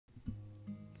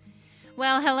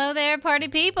Well, hello there, party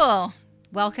people.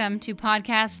 Welcome to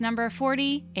podcast number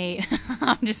 48.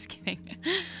 I'm just kidding.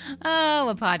 Oh,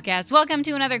 a podcast. Welcome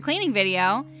to another cleaning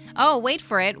video. Oh, wait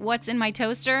for it. What's in my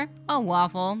toaster? Oh,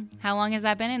 waffle. How long has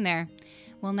that been in there?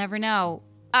 We'll never know.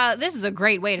 This is a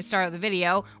great way to start the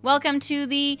video. Welcome to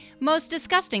the most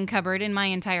disgusting cupboard in my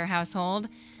entire household.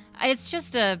 It's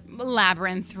just a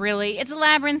labyrinth, really. It's a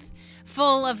labyrinth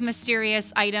full of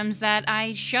mysterious items that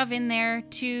I shove in there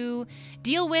to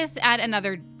deal with at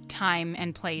another time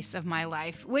and place of my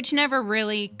life, which never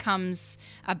really comes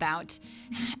about.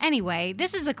 Anyway,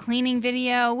 this is a cleaning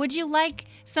video. Would you like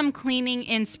some cleaning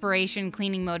inspiration,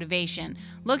 cleaning motivation?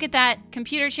 Look at that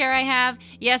computer chair I have.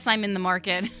 Yes, I'm in the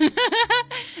market.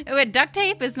 Duct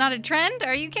tape is not a trend?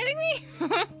 Are you kidding me?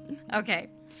 Okay,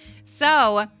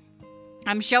 so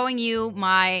I'm showing you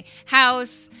my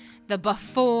house, the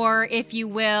before, if you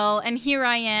will, and here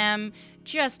I am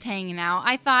just hanging out.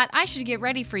 I thought I should get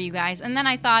ready for you guys, and then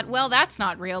I thought, well, that's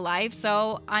not real life,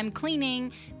 so I'm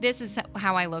cleaning. This is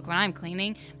how I look when I'm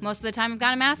cleaning. Most of the time I've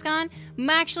got a mask on.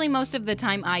 Actually, most of the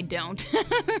time I don't.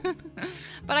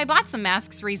 But I bought some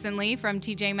masks recently from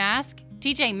TJ Mask.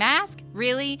 TJ Mask?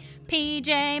 Really?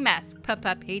 PJ Mask.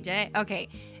 PJ. Okay,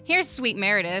 here's Sweet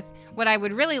Meredith. What I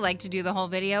would really like to do the whole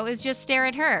video is just stare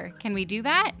at her. Can we do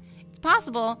that? It's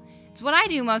possible. It's what I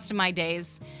do most of my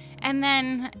days. And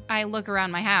then I look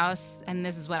around my house, and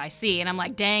this is what I see, and I'm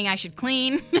like, dang, I should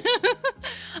clean.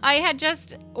 I had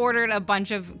just ordered a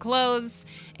bunch of clothes,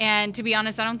 and to be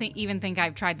honest, I don't even think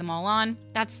I've tried them all on.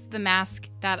 That's the mask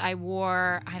that I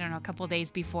wore, I don't know, a couple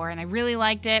days before, and I really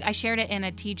liked it. I shared it in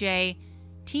a TJ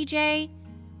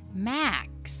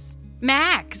Maxx.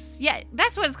 Max. Yeah,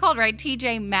 that's what it's called, right?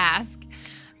 TJ Mask.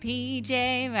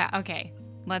 Okay,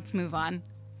 let's move on.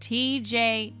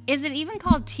 TJ, is it even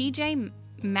called TJ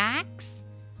Max?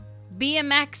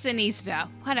 BMXinista.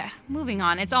 Moving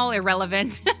on. It's all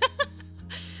irrelevant.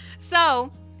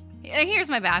 So,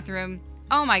 here's my bathroom.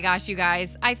 Oh my gosh, you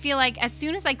guys. I feel like as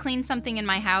soon as I clean something in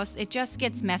my house, it just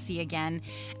gets messy again.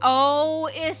 Oh,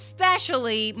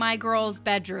 especially my girl's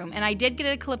bedroom. And I did get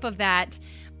a clip of that,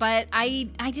 but I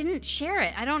didn't share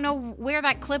it. I don't know where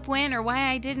that clip went or why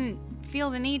I didn't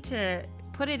feel the need to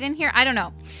put it in here. I don't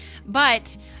know.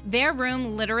 But their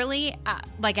room, literally,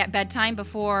 like at bedtime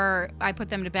before I put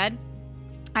them to bed,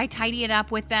 I tidy it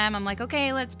up with them. I'm like,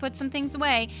 okay, let's put some things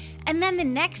away. And then the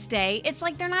next day, it's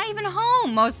like they're not even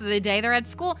home most of the day. They're at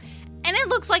school. And it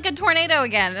looks like a tornado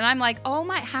again. And I'm like, oh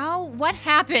my, what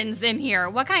happens in here?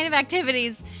 What kind of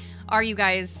activities are you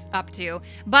guys up to?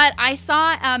 But I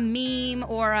saw a meme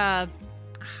or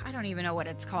I don't even know what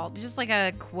it's called. Just like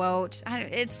a quote.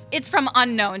 It's from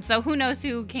unknown, so who knows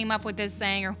who came up with this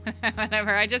saying or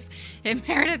whatever. I just hit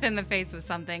Meredith in the face with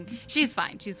something. She's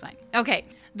fine. Okay,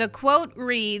 the quote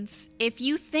reads, "If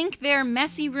you think their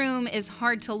messy room is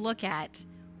hard to look at,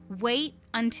 wait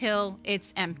until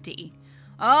it's empty."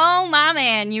 Oh my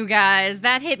man, you guys.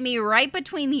 That hit me right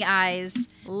between the eyes.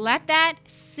 Let that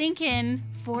sink in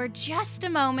for just a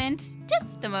moment.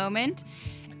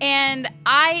 And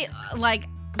I,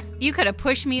 you could have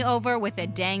pushed me over with a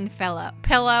dang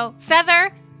pillow.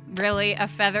 Feather? Really? A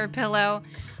feather pillow?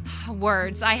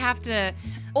 Words. I have to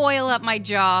oil up my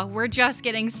jaw. We're just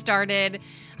getting started.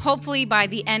 Hopefully by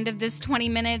the end of this 20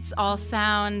 minutes, I'll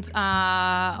sound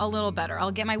a little better.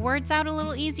 I'll get my words out a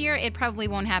little easier. It probably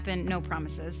won't happen. No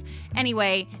promises.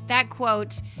 Anyway, that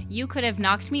quote, "You could have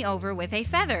knocked me over with a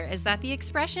feather." Is that the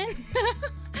expression?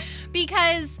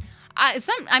 Because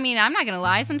I'm not gonna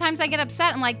lie. Sometimes I get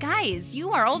upset. I'm like, guys,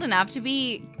 you are old enough to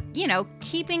be,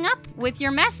 keeping up with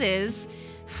your messes.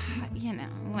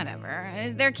 Whatever.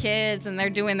 They're kids and they're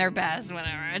doing their best,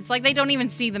 whatever. It's like they don't even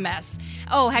see the mess.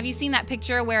 Oh, have you seen that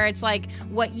picture where it's like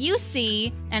what you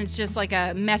see and it's just like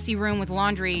a messy room with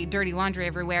dirty laundry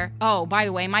everywhere? Oh, by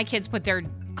the way, my kids put their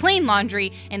clean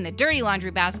laundry in the dirty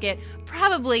laundry basket.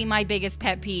 Probably my biggest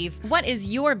pet peeve. What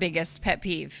is your biggest pet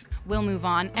peeve? We'll move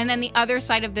on. And then the other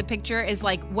side of the picture is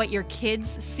like what your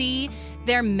kids see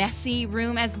their messy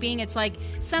room as being. It's like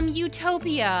some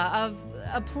utopia of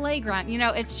a playground.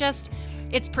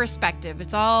 It's perspective.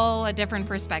 It's all a different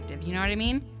perspective. You know what I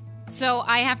mean? So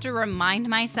I have to remind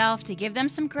myself to give them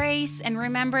some grace and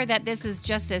remember that this is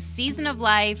just a season of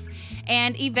life,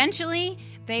 and eventually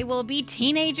they will be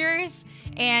teenagers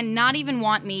and not even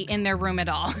want me in their room at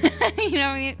all. You know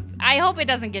what I mean? I hope it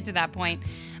doesn't get to that point,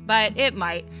 but it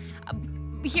might.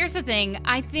 Here's the thing.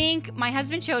 I think my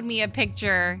husband showed me a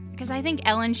picture because I think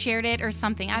Ellen shared it or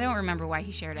something. I don't remember why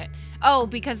he shared it. Oh,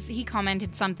 because he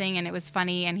commented something and it was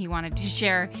funny and he wanted to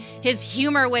share his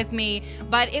humor with me.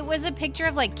 But it was a picture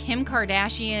of like Kim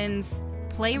Kardashian's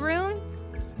playroom.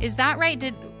 Is that right?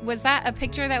 Was that a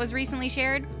picture that was recently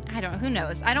shared? I don't know. Who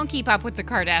knows? I don't keep up with the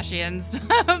Kardashians,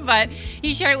 but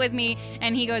he shared it with me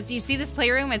and he goes, do you see this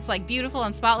playroom? It's like beautiful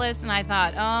and spotless. And I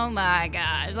thought, oh my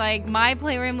gosh, like my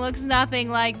playroom looks nothing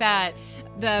like that.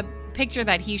 The picture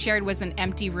that he shared was an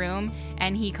empty room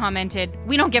and he commented,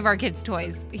 we don't give our kids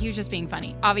toys. He was just being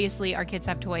funny. Obviously our kids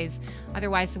have toys.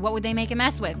 Otherwise, what would they make a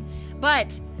mess with?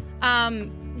 But,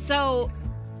 so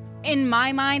in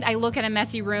my mind, I look at a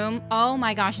messy room. Oh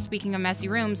my gosh, speaking of messy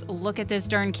rooms, look at this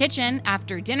darn kitchen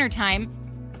after dinner time.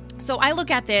 So I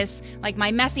look at this, like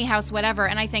my messy house, whatever,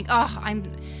 and I think, oh, I'm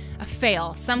a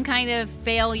fail. Some kind of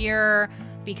failure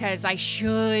because I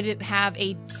should have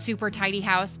a super tidy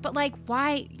house. But like,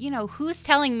 why, who's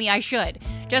telling me I should?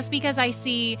 Just because I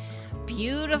see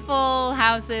beautiful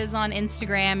houses on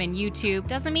Instagram and YouTube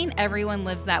doesn't mean everyone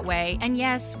lives that way. And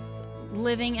yes,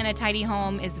 living in a tidy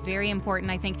home is very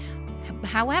important, I think.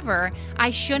 However,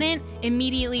 I shouldn't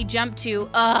immediately jump to,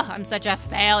 I'm such a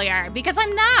failure, because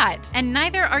I'm not, and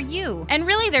neither are you. And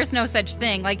really, there's no such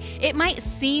thing. Like, it might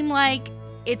seem like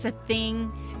it's a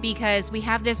thing because we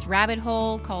have this rabbit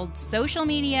hole called social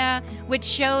media, which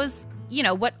shows,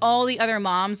 what all the other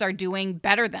moms are doing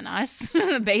better than us,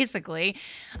 basically.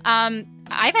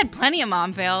 I've had plenty of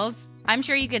mom fails. I'm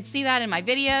sure you could see that in my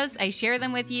videos. I share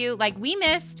them with you. Like, we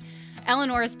missed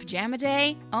Eleanor's pajama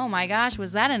day. Oh my gosh,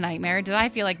 was that a nightmare? Did I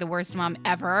feel like the worst mom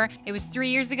ever? It was 3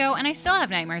 years ago and I still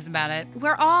have nightmares about it.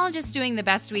 We're all just doing the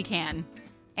best we can.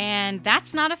 And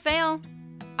that's not a fail.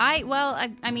 I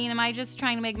mean, am I just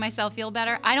trying to make myself feel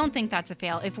better? I don't think that's a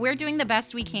fail. If we're doing the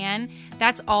best we can,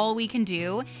 that's all we can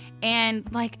do.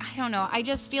 And like, I don't know, I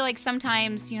just feel like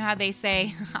sometimes, how they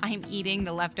say, I'm eating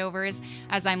the leftovers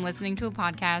as I'm listening to a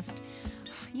podcast.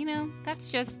 That's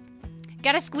just,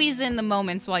 gotta squeeze in the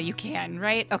moments while you can,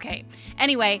 right? Okay.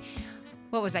 Anyway,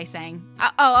 what was I saying?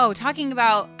 Talking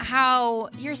about how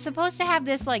you're supposed to have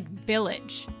this like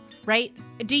village, right?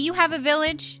 Do you have a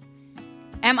village?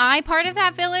 Am I part of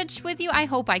that village with you? I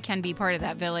hope I can be part of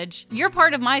that village. You're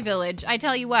part of my village. I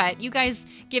tell you what, you guys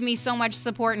give me so much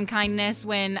support and kindness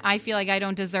when I feel like I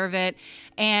don't deserve it.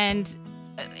 And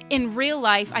in real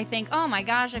life, I think, oh my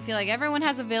gosh, I feel like everyone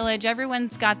has a village.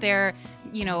 Everyone's got their,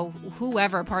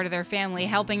 whoever part of their family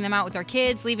helping them out with their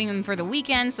kids, leaving them for the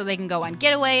weekend so they can go on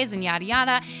getaways and yada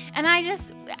yada. And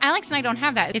Alex and I don't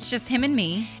have that. It's just him and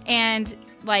me. And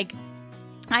like,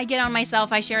 I get on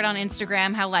myself, I share it on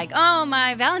Instagram, how like, oh,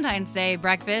 my Valentine's Day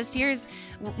breakfast, here's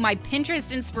my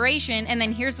Pinterest inspiration, and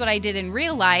then here's what I did in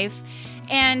real life.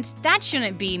 And that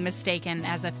shouldn't be mistaken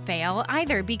as a fail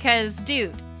either, because,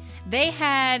 dude, they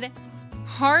had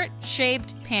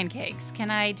heart-shaped pancakes.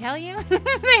 Can I tell you? They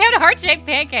had heart-shaped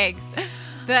pancakes.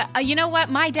 But you know what?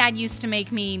 My dad used to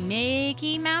make me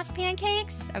Mickey Mouse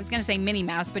pancakes. I was going to say Minnie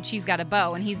Mouse, but she's got a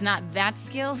bow, and he's not that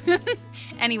skilled.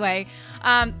 Anyway,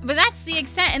 but that's the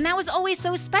extent, and that was always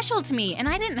so special to me. And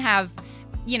I didn't have,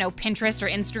 Pinterest or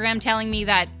Instagram telling me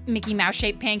that Mickey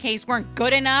Mouse-shaped pancakes weren't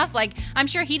good enough. Like, I'm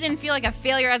sure he didn't feel like a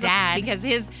failure as a dad because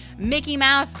his Mickey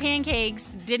Mouse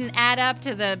pancakes didn't add up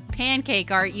to the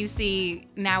pancake art you see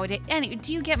nowadays. Anyway,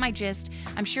 do you get my gist?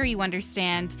 I'm sure you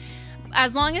understand.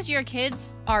 As long as your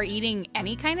kids are eating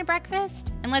any kind of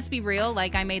breakfast, and let's be real,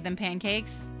 like I made them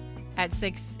pancakes at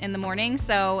 6 in the morning,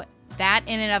 so that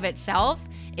in and of itself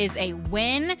is a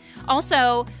win.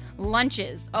 Also,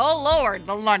 lunches. Oh Lord,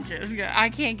 the lunches. I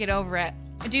can't get over it.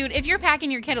 Dude, if you're packing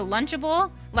your kid a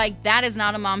Lunchable, like that is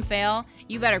not a mom fail.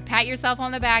 You better pat yourself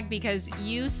on the back because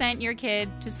you sent your kid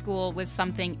to school with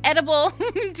something edible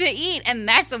to eat, and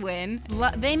that's a win.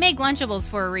 They make Lunchables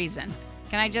for a reason.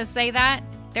 Can I just say that?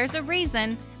 There's a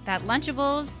reason that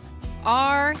Lunchables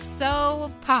are so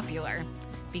popular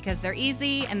because they're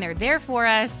easy and they're there for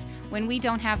us when we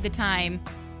don't have the time,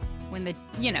 when the,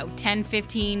 10,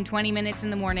 15, 20 minutes in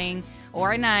the morning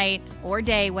or at night or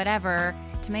day, whatever,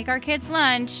 to make our kids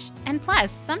lunch. And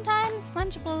plus, sometimes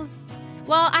Lunchables,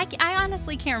 well, I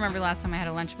honestly can't remember the last time I had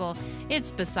a Lunchable.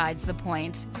 It's besides the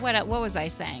point. What was I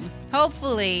saying?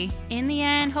 Hopefully, in the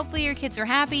end, hopefully your kids are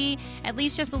happy, at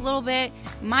least just a little bit.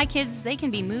 My kids, they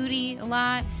can be moody a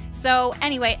lot. So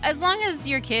anyway, as long as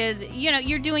your kids,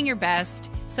 you're doing your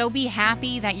best. So be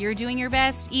happy that you're doing your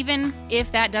best, even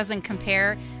if that doesn't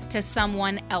compare to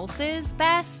someone else's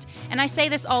best. And I say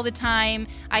this all the time.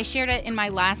 I shared it in my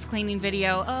last cleaning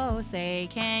video. Oh, say,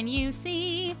 can you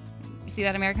see? See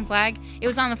that American flag? It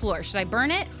was on the floor. Should I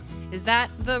burn it? Is that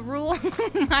the rule?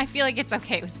 I feel like it's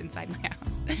okay. It was inside my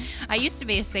house. I used to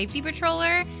be a safety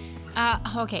patroller.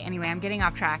 Okay, anyway, I'm getting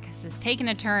off track. This is taking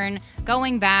a turn,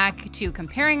 going back to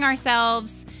comparing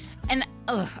ourselves. And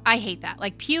I hate that.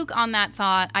 Like, puke on that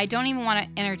thought. I don't even want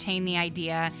to entertain the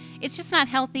idea. It's just not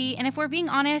healthy. And if we're being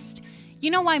honest, You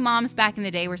know why moms back in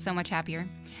the day were so much happier?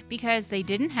 Because they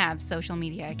didn't have social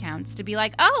media accounts to be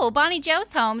like, oh, Bonnie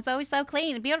Joe's home is always so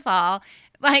clean and beautiful.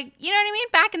 Like, you know what I mean?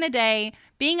 Back in the day,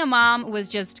 being a mom was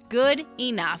just good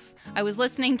enough. I was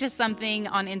listening to something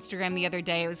on Instagram the other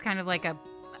day. It was kind of like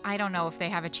I don't know if they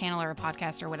have a channel or a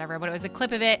podcast or whatever, but it was a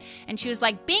clip of it. And she was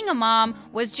like, being a mom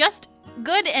was just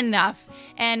good enough.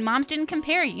 And moms didn't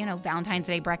compare, Valentine's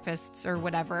Day breakfasts or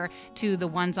whatever to the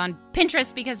ones on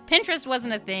Pinterest because Pinterest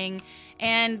wasn't a thing.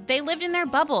 And they lived in their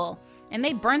bubble and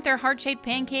they burnt their heart-shaped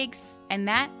pancakes. And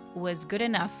that was good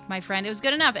enough, my friend. It was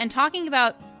good enough. And talking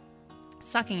about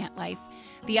sucking at life,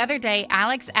 the other day,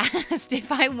 Alex asked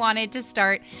if I wanted to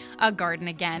start a garden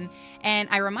again. And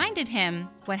I reminded him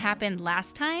what happened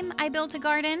last time I built a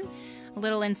garden. A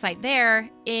little insight there,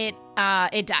 it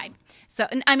died. So,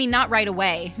 I mean, not right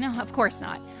away. No, of course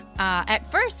not. At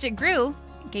first, it grew.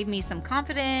 It gave me some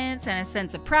confidence and a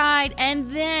sense of pride. And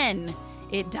then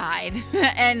it died.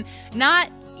 And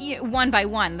not one by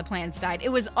one, the plants died. It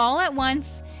was all at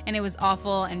once, and it was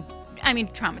awful and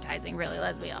traumatizing, really,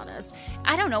 let's be honest.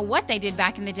 I don't know what they did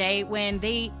back in the day when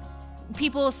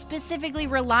people specifically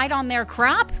relied on their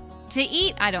crop to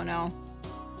eat. I don't know.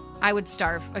 I would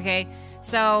starve, okay?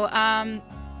 So,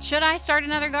 should I start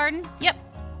another garden? Yep.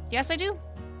 Yes, I do.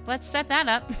 Let's set that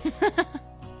up.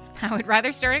 I would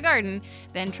rather start a garden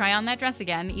than try on that dress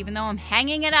again, even though I'm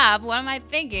hanging it up. What am I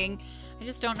thinking? I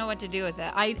just don't know what to do with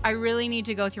it. I really need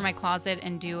to go through my closet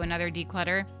and do another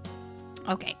declutter.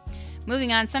 Okay.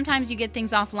 Moving on, sometimes you get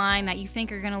things offline that you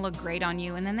think are going to look great on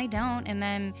you, and then they don't. And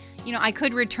then, I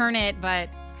could return it, but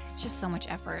it's just so much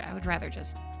effort. I would rather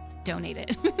just donate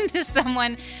it to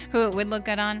someone who it would look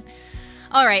good on.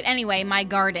 All right, anyway, my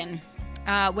garden.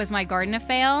 Was my garden a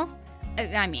fail?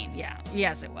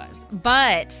 Yes, it was.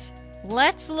 But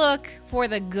let's look for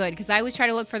the good, because I always try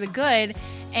to look for the good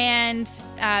and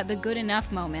the good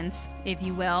enough moments, if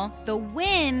you will. The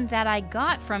win that I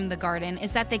got from the garden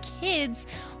is that the kids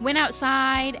went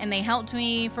outside and they helped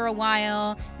me for a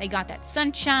while. They got that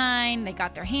sunshine, they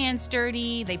got their hands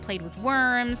dirty, they played with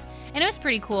worms, and it was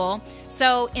pretty cool.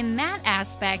 So in that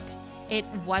aspect, it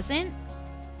wasn't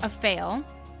a fail.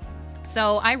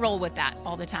 So I roll with that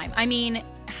all the time. I mean,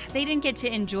 they didn't get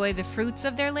to enjoy the fruits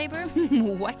of their labor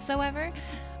whatsoever,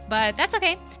 but that's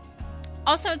okay.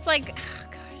 Also, it's like,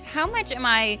 how much am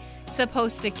I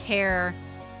supposed to care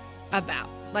about?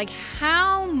 Like,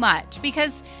 how much?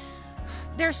 Because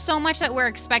there's so much that we're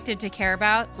expected to care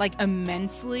about, like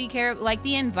immensely care, like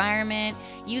the environment,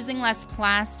 using less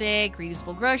plastic,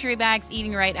 reusable grocery bags,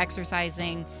 eating right,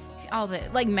 exercising, all the,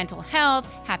 like, mental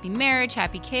health, happy marriage,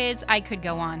 happy kids. I could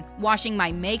go on. Washing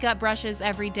my makeup brushes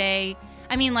every day.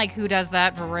 I mean, like, who does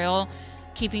that for real?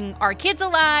 Keeping our kids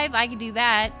alive. I could do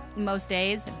that most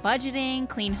days. Budgeting,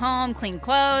 clean home, clean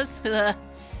clothes.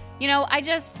 I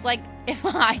just, like, if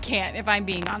I'm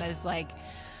being honest, like,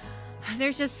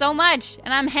 there's just so much.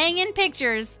 And I'm hanging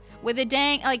pictures with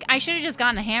a I should have just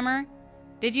gotten a hammer.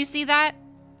 Did you see that?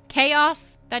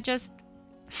 Chaos that just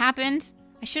happened.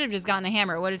 I should have just gotten a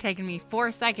hammer. It would have taken me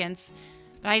 4 seconds,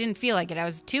 but I didn't feel like it. I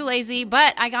was too lazy,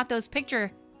 but I got those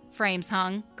picture frames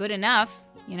hung. Good enough.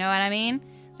 You know what I mean?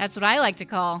 That's what I like to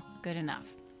call good enough.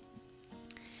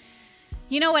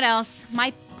 You know what else?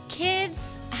 My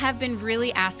kids have been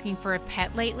really asking for a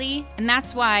pet lately, and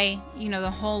that's why, the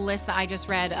whole list that I just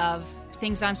read of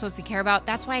things that I'm supposed to care about,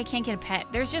 that's why I can't get a pet.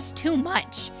 There's just too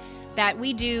much that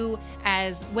we do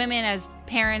as women, as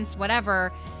parents,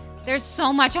 whatever. There's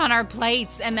so much on our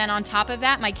plates. And then on top of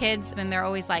that, my kids, and they're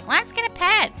always like, let's get a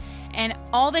pet. And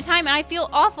all the time, and I feel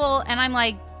awful. And I'm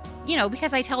like,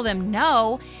 because I tell them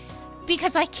no,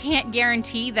 because I can't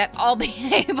guarantee that I'll be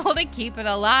able to keep it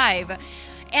alive.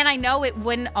 And I know it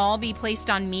wouldn't all be placed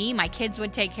on me. My kids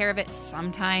would take care of it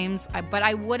sometimes, but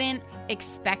I wouldn't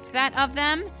expect that of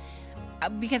them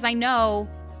because I know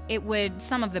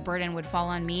some of the burden would fall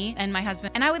on me and my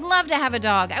husband. And I would love to have a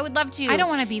dog. I would love to. I don't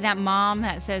want to be that mom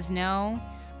that says no,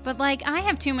 but like, I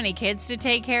have too many kids to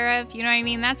take care of. You know what I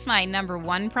mean? That's my number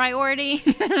one priority.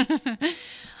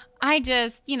 I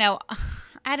just,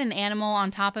 add an animal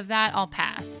on top of that, I'll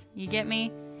pass. You get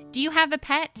me? Do you have a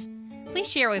pet?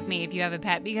 Please share with me if you have a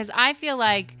pet, because I feel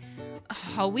like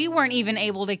we weren't even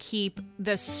able to keep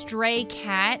the stray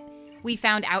cat we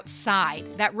found outside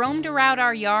that roamed around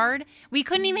our yard. We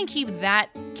couldn't even keep that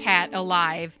cat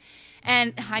alive.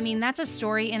 And I mean, that's a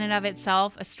story in and of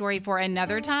itself, a story for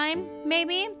another time,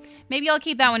 maybe. Maybe I'll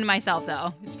keep that one to myself,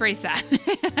 though. It's pretty sad,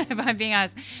 if I'm being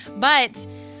honest. But,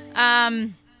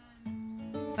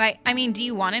 do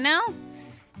you want to know?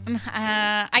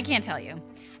 I can't tell you.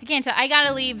 I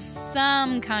gotta leave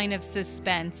some kind of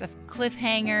suspense, a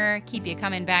cliffhanger, keep you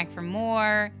coming back for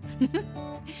more.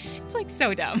 It's like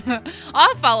so dumb.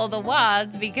 I'll follow the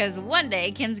wads because one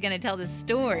day Kim's gonna tell the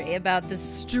story about the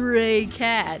stray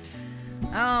cat.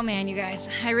 Oh man, you guys,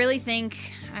 I really think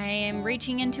I am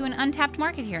reaching into an untapped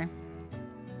market here.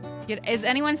 Is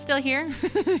anyone still here?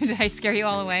 Did I scare you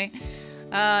all away?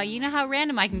 You know how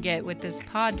random I can get with this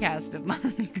podcast of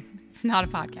mine. It's not a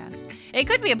podcast. It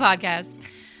could be a podcast.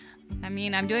 I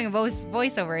mean, I'm doing a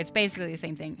voiceover. It's basically the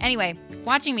same thing. Anyway,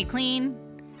 watching me clean,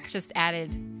 it's just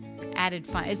added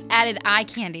fun. It's added eye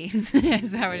candy.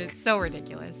 Is that what it is? So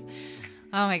ridiculous.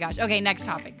 Oh my gosh. Okay, next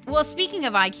topic. Well, speaking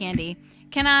of eye candy,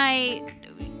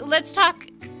 let's talk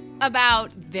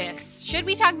about this. Should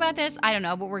we talk about this? I don't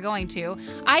know, but we're going to.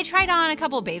 I tried on a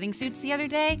couple bathing suits the other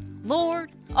day.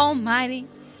 Lord Almighty,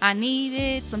 I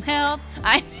needed some help.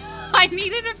 I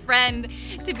needed a friend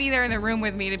to be there in the room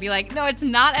with me to be like, no, it's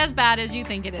not as bad as you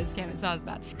think it is, Kim. It's not as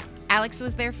bad. Alex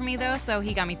was there for me, though, so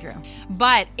he got me through.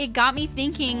 But it got me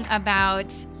thinking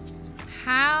about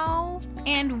how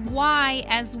and why,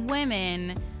 as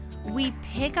women, we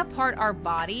pick apart our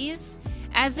bodies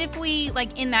as if we,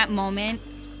 like, in that moment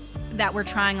that we're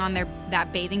trying on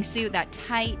that bathing suit, that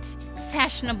tight,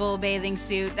 fashionable bathing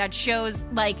suit that shows,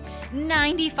 like,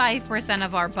 95%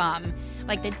 of our bum.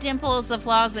 Like the dimples, the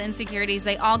flaws, the insecurities,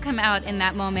 they all come out in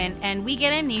that moment, and we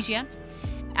get amnesia.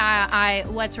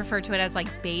 Let's refer to it as like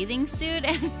bathing suit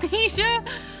amnesia,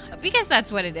 because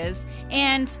that's what it is.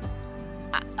 And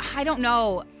I don't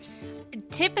know.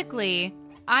 Typically,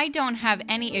 I don't have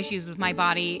any issues with my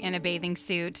body in a bathing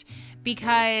suit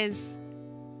because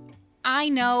I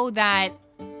know that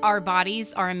our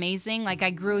bodies are amazing. Like, I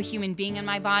grew a human being in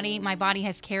my body. My body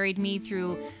has carried me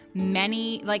through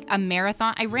a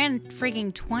marathon. I ran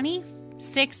freaking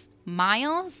 26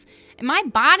 miles. And my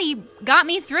body got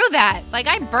me through that. Like,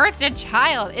 I birthed a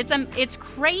child. It's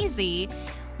crazy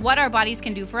what our bodies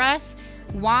can do for us.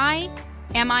 Why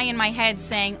am I in my head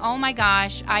saying, oh my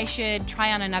gosh, I should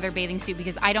try on another bathing suit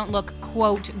because I don't look,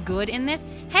 quote, good in this?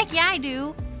 Heck yeah, I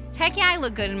do. Heck yeah, I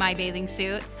look good in my bathing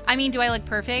suit. I mean, do I look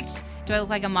perfect? Do I look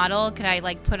like a model? Could I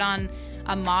like put on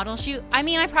a model shoot? I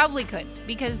mean, I probably could,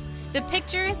 because the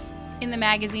pictures in the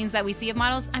magazines that we see of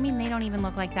models, I mean, they don't even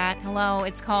look like that. Hello,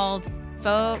 it's called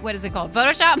what is it called?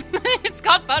 Photoshop? It's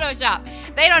called Photoshop.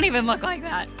 They don't even look like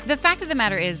that. The fact of the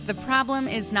matter is, the problem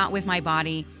is not with my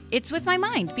body. It's with my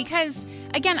mind, because,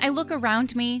 again, I look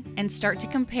around me and start to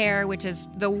compare, which is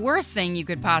the worst thing you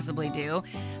could possibly do.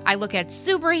 I look at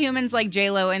superhumans like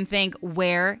J-Lo and think,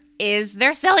 where is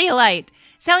their cellulite?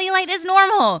 Cellulite is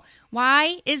normal.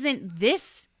 Why isn't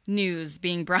this news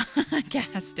being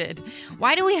broadcasted?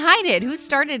 Why do we hide it? Who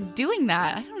started doing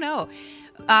that? I don't know.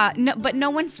 But no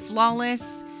one's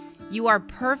flawless. You are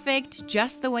perfect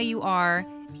just the way you are.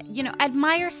 You know,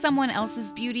 admire someone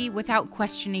else's beauty without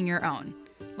questioning your own.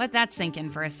 Let that sink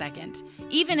in for a second.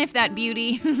 Even if that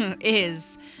beauty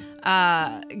is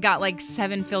got like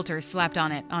 7 filters slapped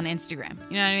on it on Instagram.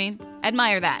 You know what I mean?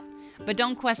 Admire that. But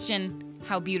don't question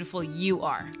how beautiful you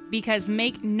are. Because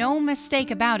make no mistake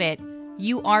about it,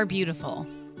 you are beautiful.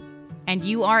 And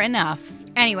you are enough.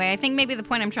 Anyway, I think maybe the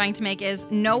point I'm trying to make is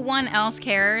no one else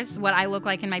cares what I look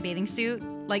like in my bathing suit.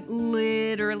 Like,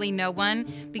 literally no one.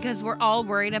 Because we're all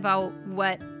worried about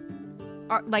we're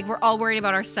all worried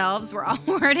about ourselves. We're all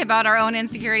worried about our own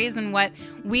insecurities and what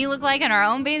we look like in our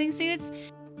own bathing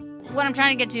suits. What I'm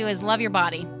trying to get to is love your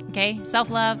body, okay?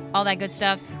 Self-love, all that good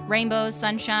stuff. Rainbows,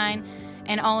 sunshine,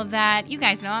 and all of that. You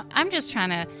guys know, I'm just trying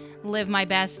to live my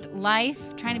best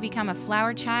life, trying to become a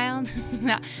flower child.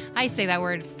 I say that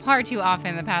word far too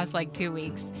often the past, 2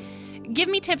 weeks. Give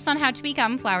me tips on how to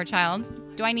become flower child.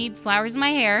 Do I need flowers in my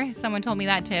hair? Someone told me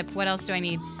that tip. What else do I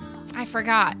need? I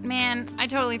forgot. Man, I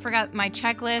totally forgot my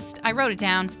checklist. I wrote it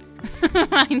down.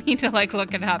 I need to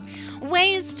look it up.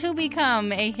 Ways to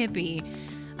become a hippie.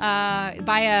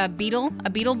 Buy a beetle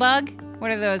bug. What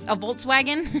are those? A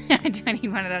Volkswagen? I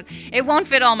need one of those. It won't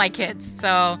fit all my kids,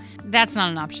 so that's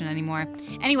not an option anymore.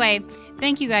 Anyway,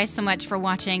 thank you guys so much for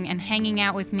watching and hanging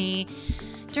out with me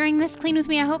during this Clean With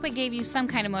Me. I hope it gave you some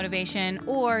kind of motivation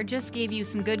or just gave you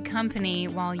some good company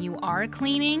while you are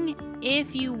cleaning.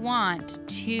 If you want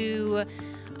to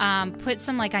put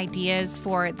some ideas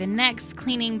for the next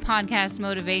cleaning podcast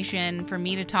motivation for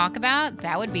me to talk about,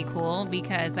 that would be cool,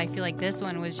 because I feel like this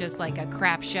one was just a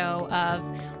crap show of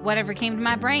whatever came to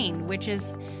my brain, which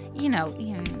is,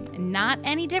 not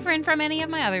any different from any of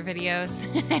my other videos.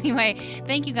 Anyway,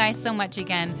 thank you guys so much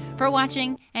again for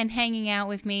watching and hanging out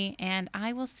with me, and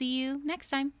I will see you next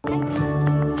time.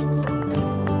 Bye.